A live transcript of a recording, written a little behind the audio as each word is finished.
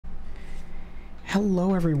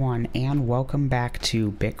Hello everyone and welcome back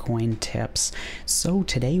to Bitcoin Tips. So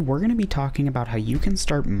today we're going to be talking about how you can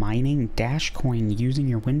start mining dogecoin using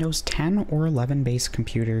your Windows 10 or 11 based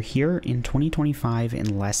computer here in 2025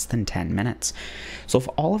 in less than 10 minutes. So if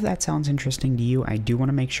all of that sounds interesting to you, I do want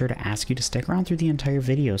to make sure to ask you to stick around through the entire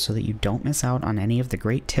video so that you don't miss out on any of the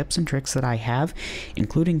great tips and tricks that I have,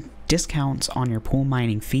 including discounts on your pool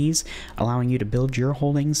mining fees, allowing you to build your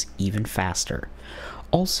holdings even faster.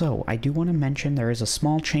 Also, I do want to mention there is a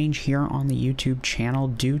small change here on the YouTube channel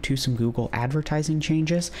due to some Google advertising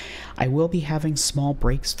changes. I will be having small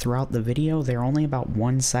breaks throughout the video. They're only about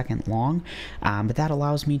 1 second long, but that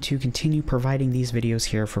allows me to continue providing these videos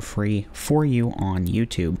here for free for you on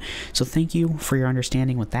YouTube. So thank you for your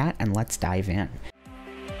understanding with that, and let's dive in.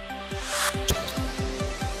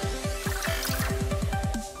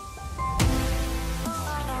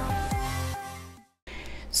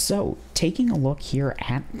 So, taking a look here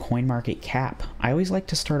at CoinMarketCap, I always like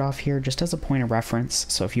to start off here just as a point of reference,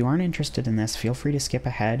 so if you aren't interested in this, feel free to skip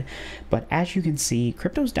ahead. But as you can see,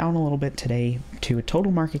 crypto's down a little bit today to a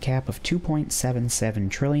total market cap of 2.77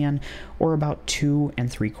 trillion, or about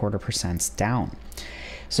 2.75% down.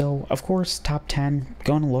 So, of course, top 10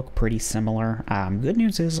 going to look pretty similar. Good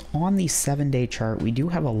news is, on the 7-day chart, we do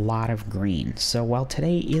have a lot of green. So, while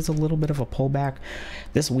today is a little bit of a pullback,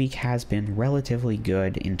 this week has been relatively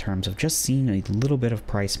good in terms of just seeing a little bit of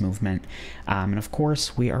price movement. And of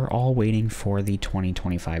course, we are all waiting for the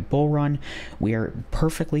 2025 bull run. We are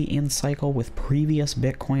perfectly in cycle with previous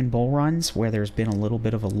Bitcoin bull runs, where there's been a little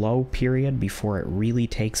bit of a low period before it really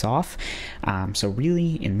takes off. So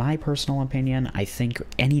really, in my personal opinion, I think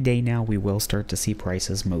any day now we will start to see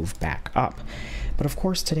prices move back up. But of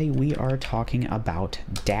course today we are talking about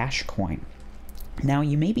dogecoin. Now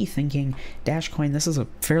you may be thinking, dogecoin, this is a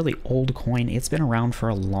fairly old coin. It's been around for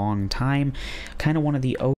a long time, kind of one of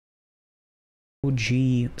the OG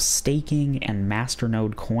staking and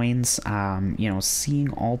masternode coins,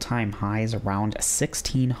 seeing all-time highs around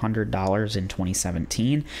 $1,600 in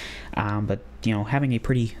 2017, but having a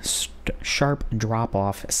pretty sharp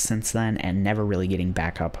drop-off since then and never really getting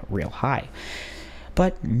back up real high.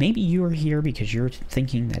 But maybe you are here because you're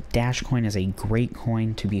thinking that dogecoin is a great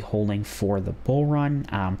coin to be holding for the bull run.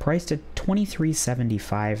 Priced at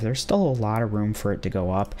 $23.75, there's still a lot of room for it to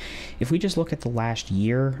go up. If we just look at the last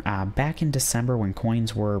year, back in December when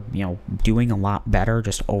coins were, doing a lot better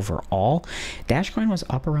just overall, dogecoin was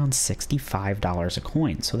up around $65 a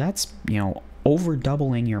coin. So that's, over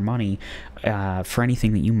doubling your money for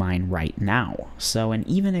anything that you mine right now. So, and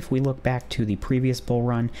even if we look back to the previous bull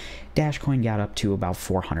run, dogecoin got up to about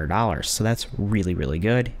 $400. So that's really, really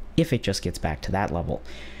good if it just gets back to that level.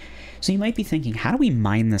 So you might be thinking, how do we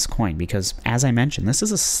mine this coin? Because as I mentioned, this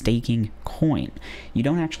is a staking coin. You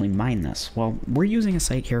don't actually mine this. Well, we're using a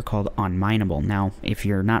site here called Unmineable. Now, if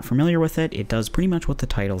you're not familiar with it, it does pretty much what the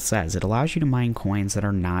title says. It allows you to mine coins that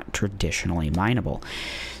are not traditionally mineable.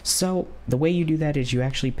 So the way you do that is you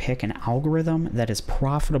actually pick an algorithm that is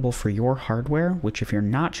profitable for your hardware, which if you're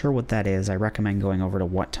not sure what that is, I recommend going over to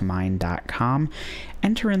whattomine.com.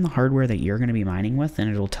 Enter in the hardware that you're going to be mining with,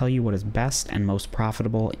 and it'll tell you what is best and most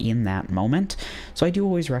profitable in that moment. So I do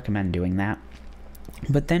always recommend doing that.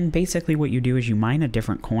 But then basically what you do is you mine a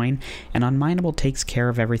different coin, and Unmineable takes care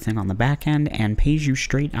of everything on the back end and pays you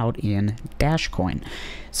straight out in dogecoin.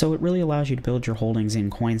 So it really allows you to build your holdings in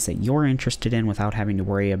coins that you're interested in without having to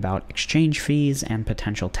worry about exchange fees and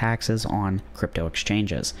potential taxes on crypto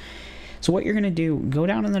exchanges. So what you're going to do, go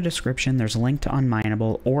down in the description, there's a link to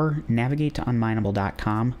Unmineable, or navigate to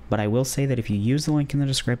unmineable.com, but I will say that if you use the link in the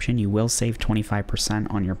description, you will save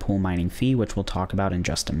 25% on your pool mining fee, which we'll talk about in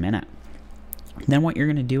just a minute. Then what you're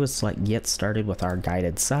going to do is select Get Started with our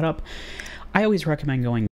guided setup. I always recommend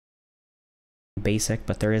going basic,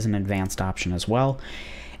 but there is an advanced option as well.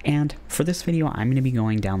 And for this video, I'm going to be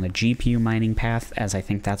going down the GPU mining path, as I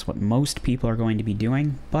think that's what most people are going to be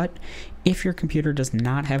doing. But if your computer does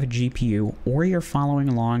not have a GPU, or you're following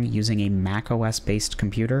along using a macOS based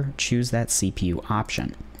computer, choose that CPU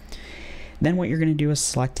option. Then what you're going to do is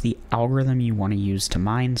select the algorithm you want to use to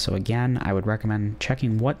mine. So again, I would recommend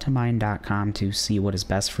checking whattomine.com to see what is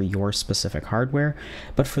best for your specific hardware.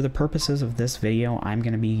 But for the purposes of this video, I'm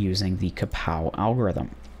going to be using the Kapow algorithm.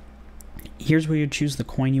 Here's where you choose the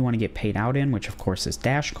coin you want to get paid out in, which of course is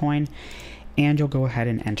dogecoin. And you'll go ahead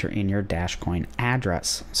and enter in your dogecoin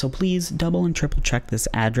address. So please double and triple check this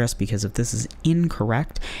address, because if this is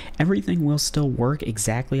incorrect, everything will still work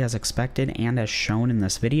exactly as expected and as shown in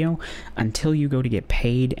this video until you go to get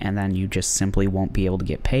paid, and then you just simply won't be able to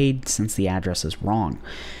get paid since the address is wrong.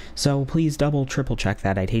 So please double, triple check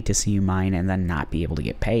that. I'd hate to see you mine and then not be able to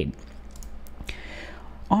get paid.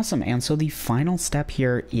 Awesome, and so the final step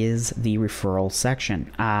here is the referral section.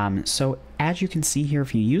 So as you can see here,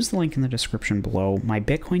 if you use the link in the description below, my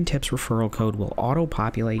Bitcoin Tips referral code will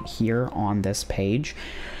auto-populate here on this page.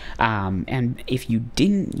 And if you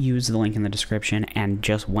didn't use the link in the description and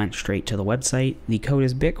just went straight to the website, the code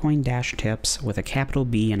is Bitcoin-Tips with a capital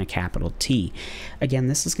B and a capital T. Again,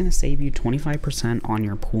 this is going to save you 25% on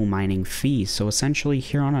your pool mining fee. So essentially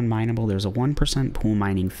here on Unmineable, there's a 1% pool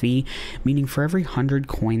mining fee, meaning for every 100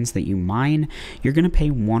 coins that you mine, you're going to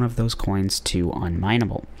pay one of those coins to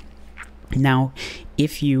Unmineable. Now,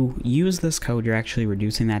 if you use this code, you're actually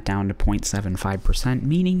reducing that down to 0.75%,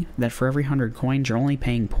 meaning that for every 100 coins, you're only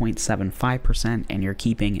paying 0.75% and you're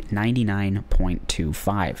keeping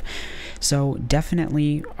 99.25. So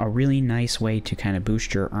definitely a really nice way to kind of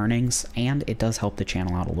boost your earnings, and it does help the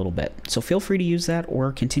channel out a little bit. So feel free to use that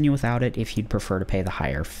or continue without it if you'd prefer to pay the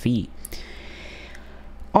higher fee.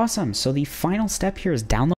 Awesome. So the final step here is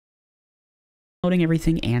downloading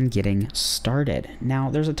everything and getting started. Now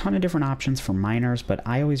there's a ton of different options for miners, but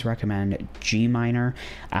I always recommend Gminer.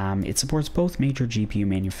 It supports both major GPU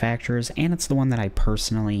manufacturers, and it's the one that I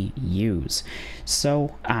personally use.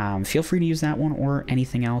 So feel free to use that one or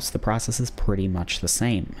anything else. The process is pretty much the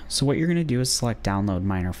same. So what you're going to do is select download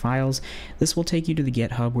miner files. This will take you to the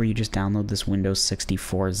GitHub where you just download this Windows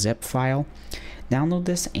 64 zip file. Download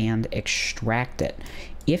this and extract it.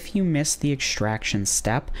 If you miss the extraction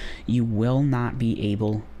step, you will not be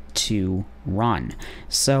able to run.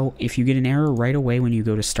 So if you get an error right away when you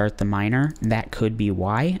go to start the miner, that could be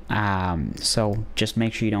why. So just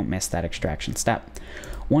make sure you don't miss that extraction step.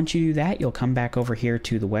 Once you do that, you'll come back over here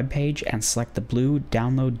to the web page and select the blue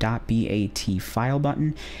download.bat file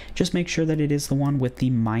button. Just make sure that it is the one with the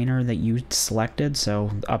miner that you selected. So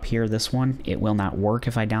up here, this one, it will not work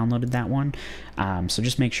if I downloaded that one. So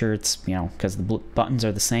just make sure it's, because the buttons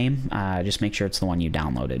are the same, just make sure it's the one you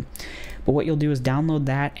downloaded. But what you'll do is download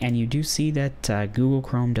that, and you do see that Google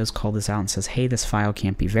Chrome does call this out and says, hey, this file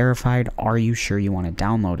can't be verified. Are you sure you want to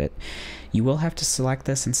download it? You will have to select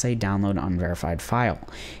this and say download unverified file.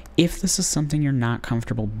 If this is something you're not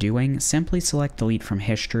comfortable doing, simply select delete from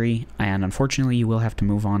history, and unfortunately you will have to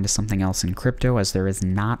move on to something else in crypto, as there is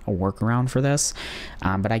not a workaround for this.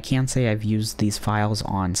 But I can say I've used these files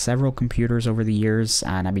on several computers over the years,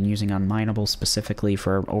 and I've been using Unmineable specifically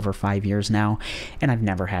for over 5 years now, and I've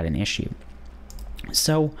never had an issue.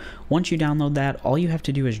 So once you download that, all you have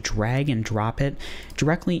to do is drag and drop it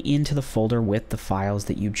directly into the folder with the files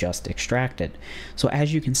that you just extracted. So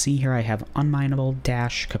as you can see here, I have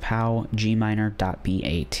unmineable-kapow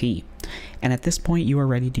gminer.bat. And at this point, you are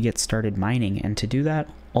ready to get started mining. And to do that,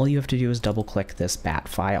 all you have to do is double click this bat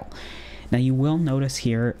file. Now you will notice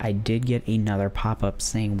here, I did get another pop-up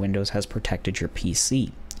saying Windows has protected your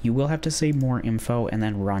PC. You will have to say more info and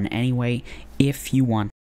then run anyway if you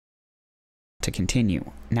want to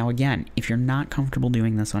continue. Now again, if you're not comfortable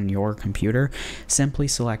doing this on your computer, simply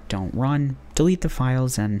select don't run, delete the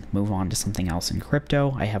files, and move on to something else in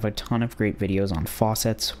crypto. I have a ton of great videos on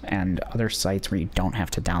faucets and other sites where you don't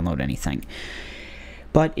have to download anything.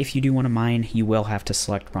 But if you do want to mine, you will have to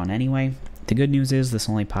select run anyway. The good news is this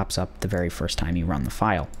only pops up the very first time you run the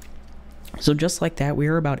file. So just like that, we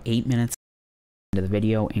are about 8 minutes into the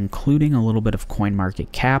video, including a little bit of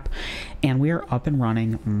CoinMarketCap, and we are up and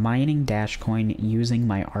running mining Dashcoin using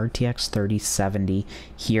my RTX 3070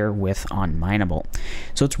 here with Unmineable.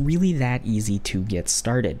 So it's really that easy to get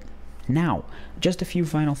started. Now, just a few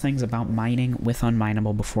final things about mining with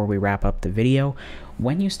Unmineable before we wrap up the video.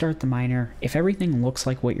 When you start the miner, if everything looks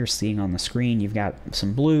like what you're seeing on the screen, you've got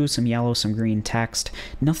some blue, some yellow, some green text,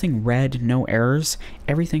 nothing red, no errors,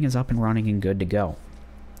 everything is up and running and good to go.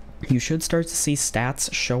 You should start to see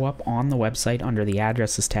stats show up on the website under the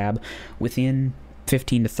addresses tab within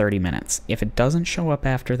 15 to 30 minutes. If it doesn't show up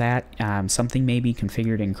after that, something may be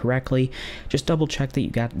configured incorrectly. Just double check that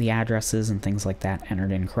you got the addresses and things like that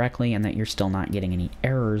entered in correctly and that you're still not getting any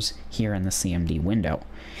errors here in the CMD window.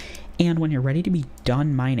 And when you're ready to be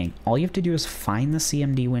done mining, all you have to do is find the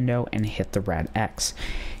CMD window and hit the red X.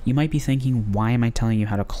 You might be thinking, why am I telling you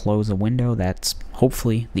how to close a window? That's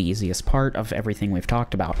hopefully the easiest part of everything we've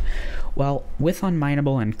talked about. Well, with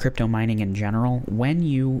Unmineable and crypto mining in general, when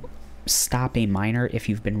you stop a miner, if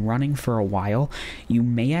you've been running for a while, you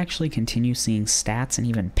may actually continue seeing stats and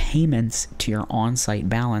even payments to your on-site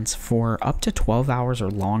balance for up to 12 hours or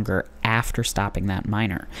longer after stopping that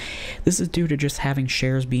miner. This is due to just having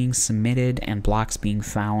shares being submitted and blocks being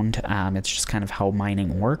found. It's just kind of how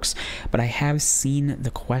mining works. But I have seen the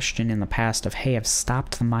question in the past of, hey, I've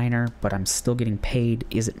stopped the miner, but I'm still getting paid.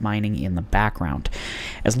 Is it mining in the background?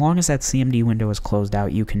 As long as that CMD window is closed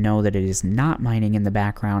out, you can know that it is not mining in the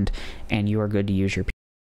background, and you are good to use your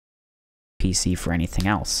PC for anything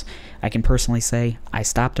else. I can personally say I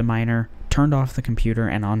stopped a miner, turned off the computer,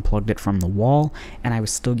 and unplugged it from the wall, and I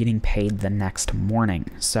was still getting paid the next morning.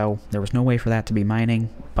 So there was no way for that to be mining,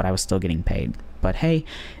 but I was still getting paid. But hey,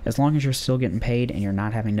 as long as you're still getting paid and you're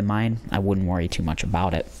not having to mine, I wouldn't worry too much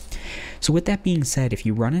about it. So with that being said, if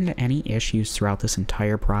you run into any issues throughout this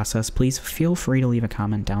entire process, please feel free to leave a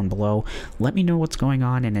comment down below. Let me know what's going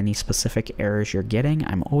on and any specific errors you're getting.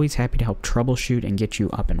 I'm always happy to help troubleshoot and get you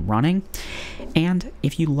up and running. And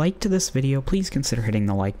if you liked this video, please consider hitting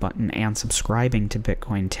the like button and subscribing to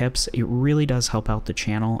Bitcoin Tips. It really does help out the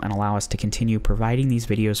channel and allow us to continue providing these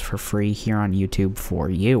videos for free here on YouTube for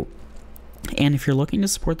you. And if you're looking to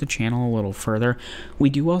support the channel a little further, we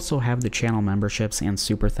do also have the channel memberships and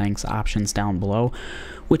super thanks options down below,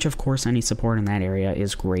 which of course any support in that area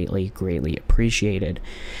is greatly appreciated.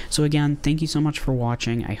 So again, thank you so much for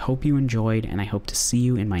watching. I hope you enjoyed, and I hope to see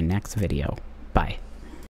you in my next video. Bye.